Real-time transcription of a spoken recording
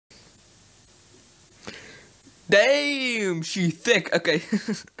Damn, she thick. Okay.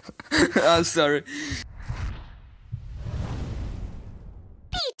 I'm sorry.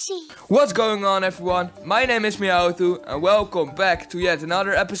 Peachy. What's going on, everyone? My name is Meowth and welcome back to yet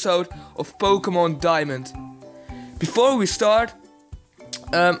another episode of Pokemon Diamond. Before we start,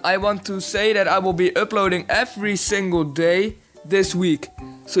 I want to say that I will be uploading every single day this week.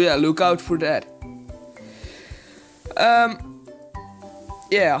 So yeah, look out for that.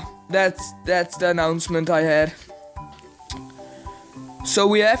 Yeah, that's the announcement I had. So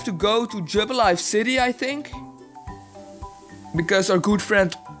we have to go to Jubilife City, I think, because our good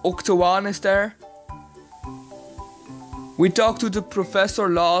friend Octowan is there. We talked to the professor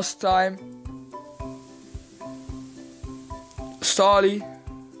last time. Starly.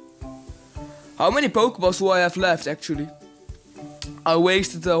 How many Pokeballs do I have left, actually? I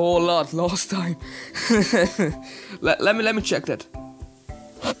wasted a whole lot last time. Let me check that.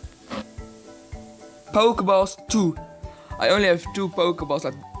 Pokeballs 2. I only have 2 Pokeballs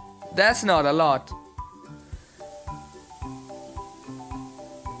left. That's not a lot.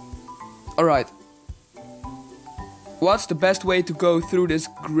 Alright. What's the best way to go through this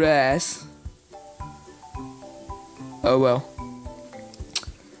grass? Oh well.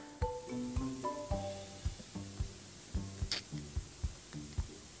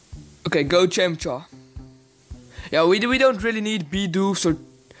 Okay, go Chemcha. Yeah, we don't really need Bidoofs or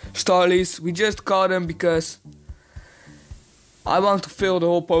Starlies. We just caught them because I want to fill the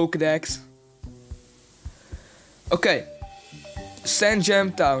whole Pokedex. Okay.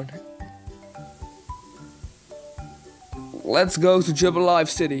 Sandgem Town. Let's go to Jubilife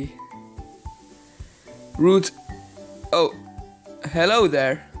City. Route. Oh, hello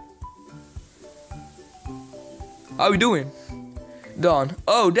there. How you doing? Don.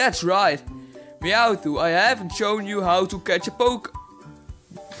 Oh, that's right. Meowth, I haven't shown you how to catch a poke.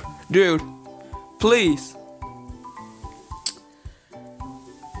 Dude, please.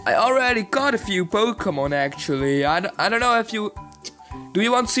 I already caught a few Pokemon actually. I don't know if you... Do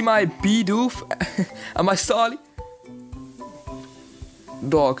you want to see my Bidoof and my Starly?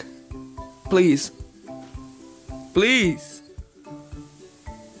 Dog. Please. Please.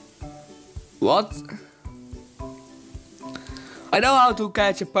 What? I know how to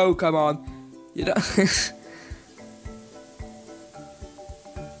catch a Pokemon. You know.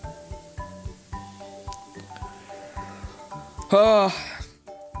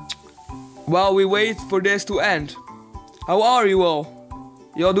 While we wait for this to end. How are you all?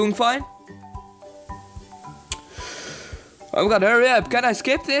 You all doing fine? I've got to hurry up. Can I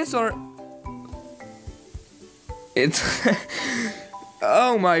skip this or? It's.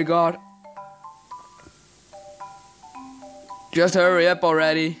 Oh my god. Just hurry up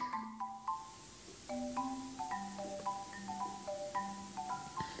already.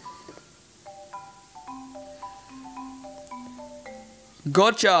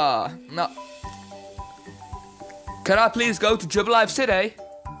 Gotcha! Now, can I please go to Jubilife City?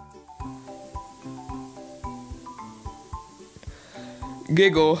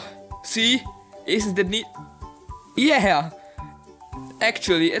 Giggle. See? Isn't it neat? Yeah!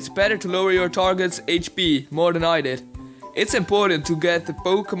 Actually, it's better to lower your target's HP more than I did. It's important to get the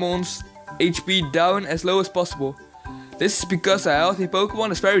Pokemon's HP down as low as possible. This is because a healthy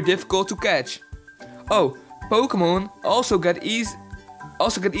Pokemon is very difficult to catch. Oh, Pokemon also get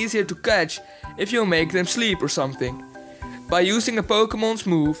easier to catch if you make them sleep or something. By using a Pokemon's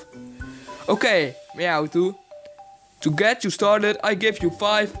move. Okay, Meowth. To get you started, I give you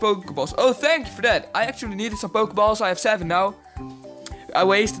 5 Pokeballs. Oh, thank you for that. I actually needed some Pokeballs. I have 7 now. I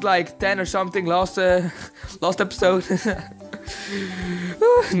wasted like 10 or something last episode.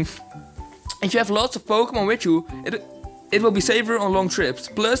 If you have lots of Pokemon with you, it will be safer on long trips.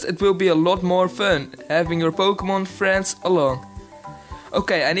 Plus, it will be a lot more fun having your Pokemon friends along.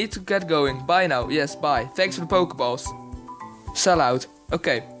 Okay, I need to get going. Bye now. Yes, bye. Thanks for the Pokeballs. Sell out.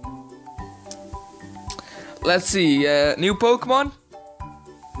 Okay. Let's see. New Pokemon?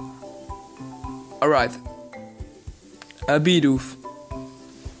 Alright. A Bidoof.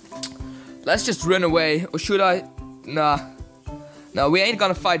 Let's just run away. Or should I? Nah. No, we ain't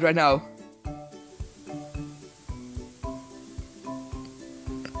gonna fight right now.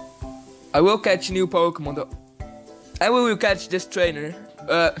 I will catch a new Pokemon though. And we will catch this trainer.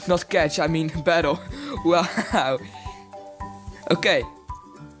 Not catch, I mean battle. Wow. Okay.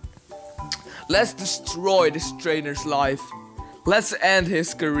 Let's destroy this trainer's life. Let's end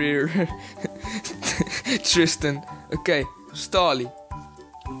his career. Tristan. Okay, Starly.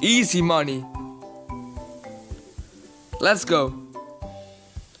 Easy money. Let's go.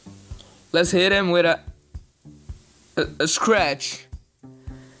 Let's hit him with a scratch.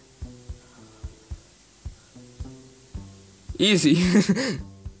 Easy.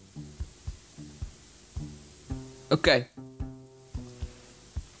 Okay.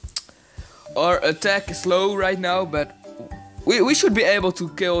 Our attack is low right now, but we should be able to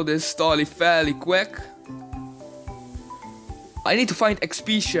kill this Stolly fairly quick. I need to find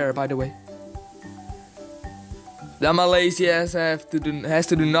XP share, by the way. The Malaysia has to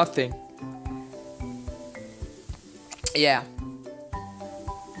do nothing. Yeah.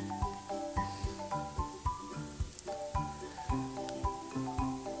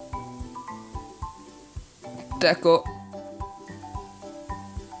 Tackle.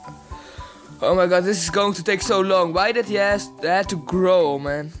 Oh my god, this is going to take so long. Why did he had to grow,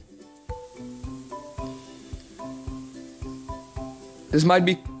 man? This might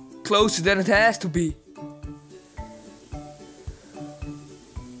be closer than it has to be.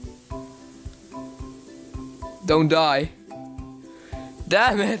 Don't die.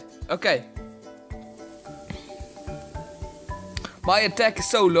 Damn it. Okay. My attack is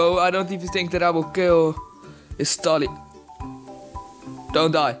so low, I don't even think that I will kill his Stolly.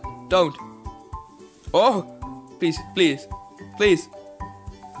 Don't die. Don't. Oh! Please, please, please.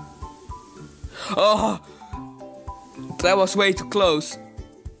 Oh! That was way too close.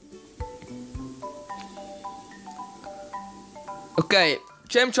 Okay,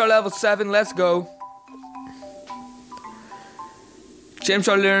 Chimchar level 7, let's go.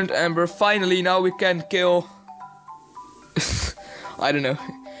 Chimchar learned Ember. Finally, now we can kill. I don't know.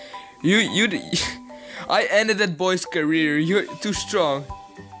 I ended that boy's career. You're too strong.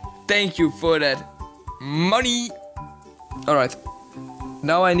 Thank you for that. Money. Alright.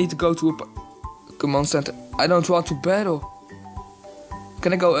 Now I need to go to a command center. I don't want to battle.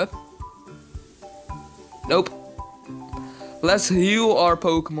 Can I go up? Nope. Let's heal our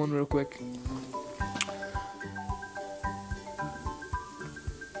Pokemon real quick.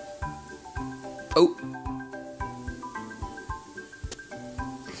 Oh.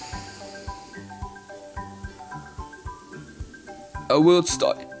 A wild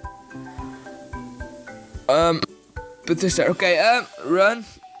start. Put this there. Okay, run.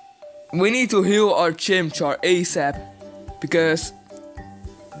 We need to heal our Chimchar ASAP. Because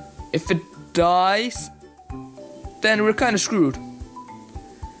if it dies, then we're kind of screwed.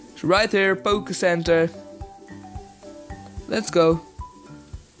 So right here, Poke Center. Let's go.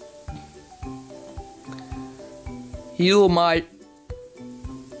 Heal my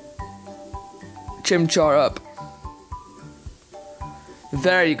Chimchar up.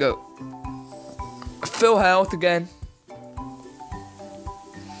 There you go. Full health again.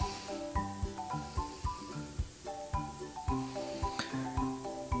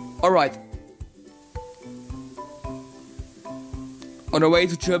 Alright. On our way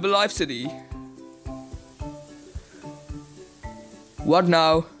to Jubilife City. What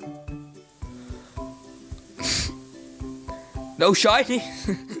now? No shiny?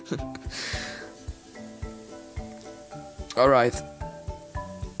 Alright.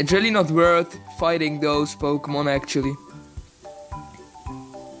 It's really not worth fighting those Pokemon actually.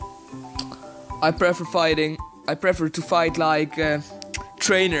 I prefer to fight like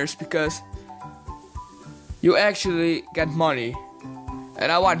trainers because you actually get money.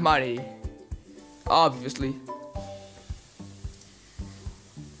 And I want money. Obviously.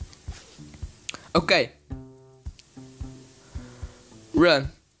 Okay.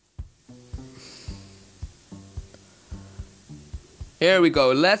 Run. Here we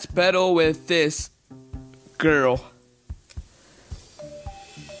go. Let's battle with this girl.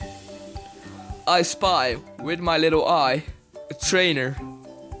 I spy with my little eye a trainer.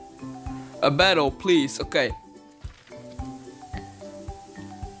 A battle, please. Okay.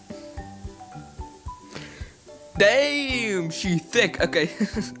 Damn, she thick. Okay.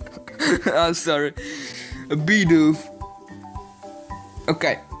 I'm sorry. A Bidoof.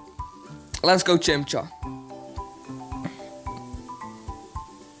 Okay. Let's go Chimchar.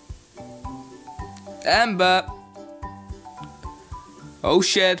 Amber. Oh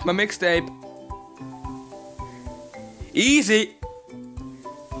shit, my mixtape. Easy.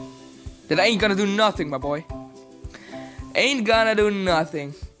 That ain't gonna do nothing, my boy. Ain't gonna do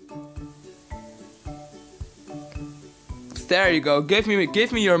nothing. There you go. Give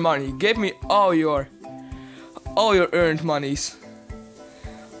me your money. Give me all your earned monies.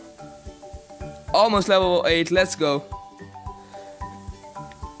 Almost level 8. Let's go.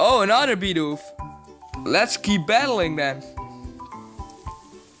 Oh, another Bidoof. Let's keep battling then.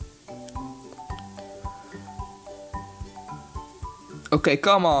 Okay,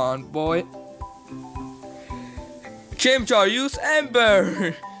 come on, boy. Chimchar, use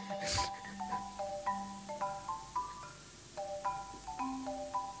Ember.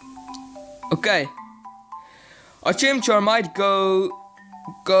 Okay. A Chimchar might go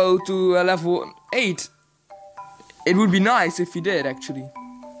to a level 8. It would be nice if he did, actually.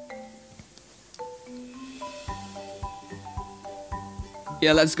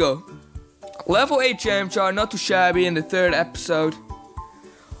 Yeah, let's go. Level 8 Chimchar, not too shabby in the 3rd episode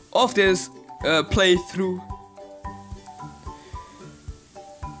of this playthrough.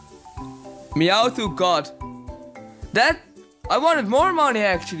 Meowth, God. That, I wanted more money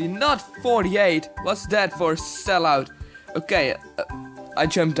actually, not 48. What's that for sellout? Okay, I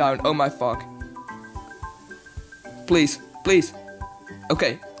jumped down, oh my fuck. Please, please.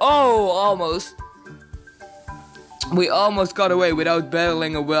 Okay, oh, almost. We almost got away without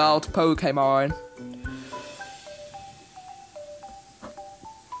battling a wild Pokemon.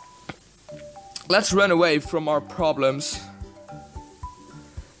 Let's run away from our problems.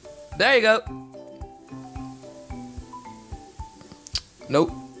 There you go.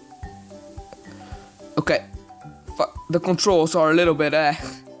 Nope. Okay. The controls are a little bit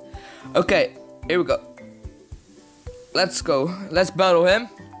Okay, here we go. Let's go. Let's battle him.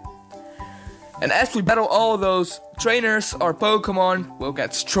 And as we battle all those trainers, our Pokemon will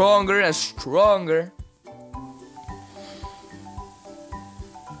get stronger and stronger.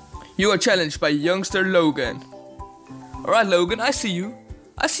 You are challenged by youngster Logan. Alright Logan, I see you.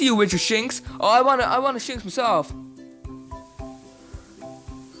 I see you with your Shinx. Oh, I wanna Shinx myself.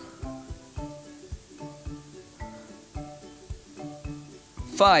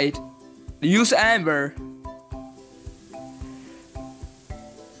 Fight. Use Amber.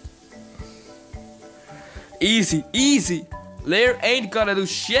 Easy, easy. Lair ain't gonna do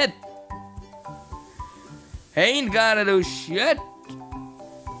shit. Ain't gonna do shit.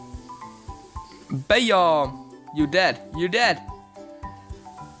 Bam. You dead. You dead.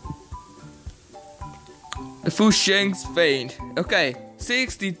 The Fusheng's faint. Okay,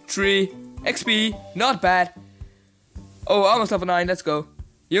 63 XP, not bad. Oh, almost level 9, let's go.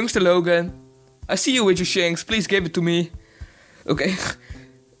 Youngster Logan, I see you with your Shinx, please give it to me. Okay,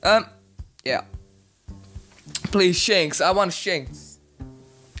 yeah. Please Shinx, I want Shinx.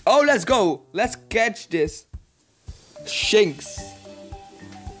 Oh, let's go, let's catch this Shinx.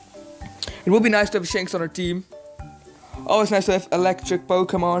 It would be nice to have a Shinx on our team. Always nice to have electric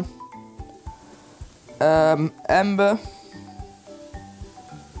Pokemon. Ember.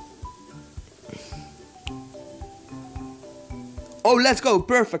 Oh, let's go.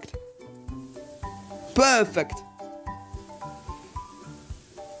 Perfect. Perfect.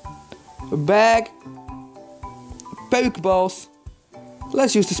 A bag. Pokeballs.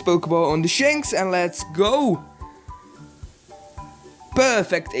 Let's use this Pokeball on the Shinx and let's go.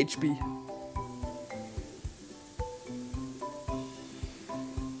 Perfect HP.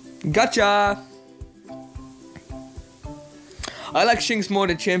 Gotcha. I like Shinx more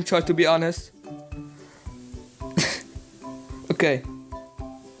than Chimchar, to be honest. Okay.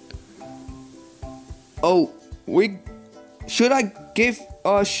 Oh, should I give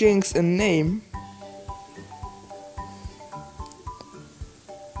our Shinx a name?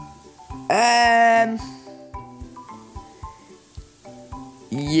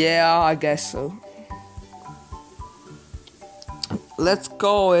 Yeah, I guess so. Let's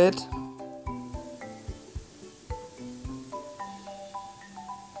call it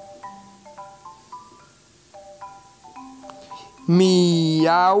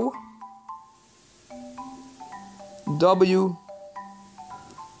Meow W.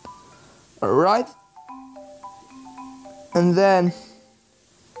 Alright. And then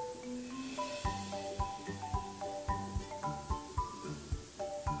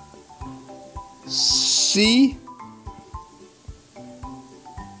C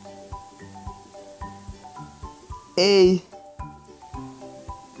A.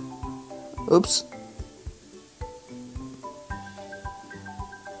 Oops.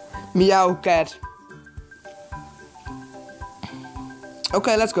 Meow cat.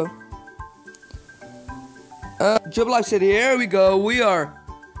 Okay, let's go. Jubilife City, here we go. We are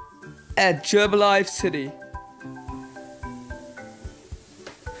at Jubilife City.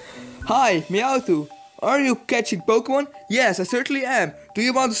 Hi, Meowth. Are you catching Pokemon? Yes, I certainly am. Do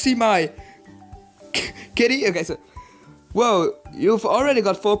you want to see my kitty? Okay, so. Whoa, you've already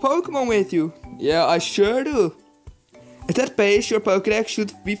got 4 Pokemon with you. Yeah, I sure do. At that pace, your Pokédex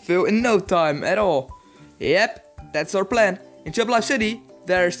should be filled in no time at all. Yep, that's our plan. In Jubilife City,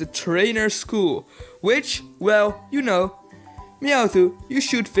 there's the trainer school, which, well, you know. Meowth, you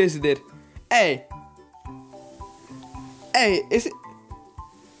should visit it. Hey, is it?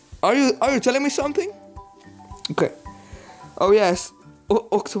 Are you telling me something? Okay. Oh yes,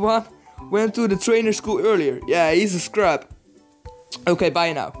 Octowan went to the trainer school earlier. Yeah, he's a scrub. Okay,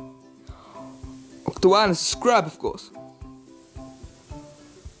 bye now. The one is scrap, of course.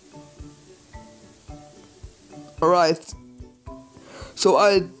 Alright. So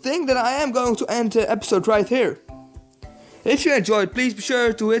I think that I am going to end the episode right here. If you enjoyed, please be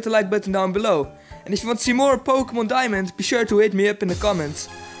sure to hit the like button down below. And if you want to see more Pokemon Diamond, be sure to hit me up in the comments.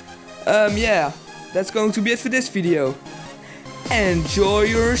 Yeah, that's going to be it for this video. Enjoy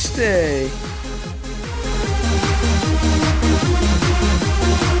your stay.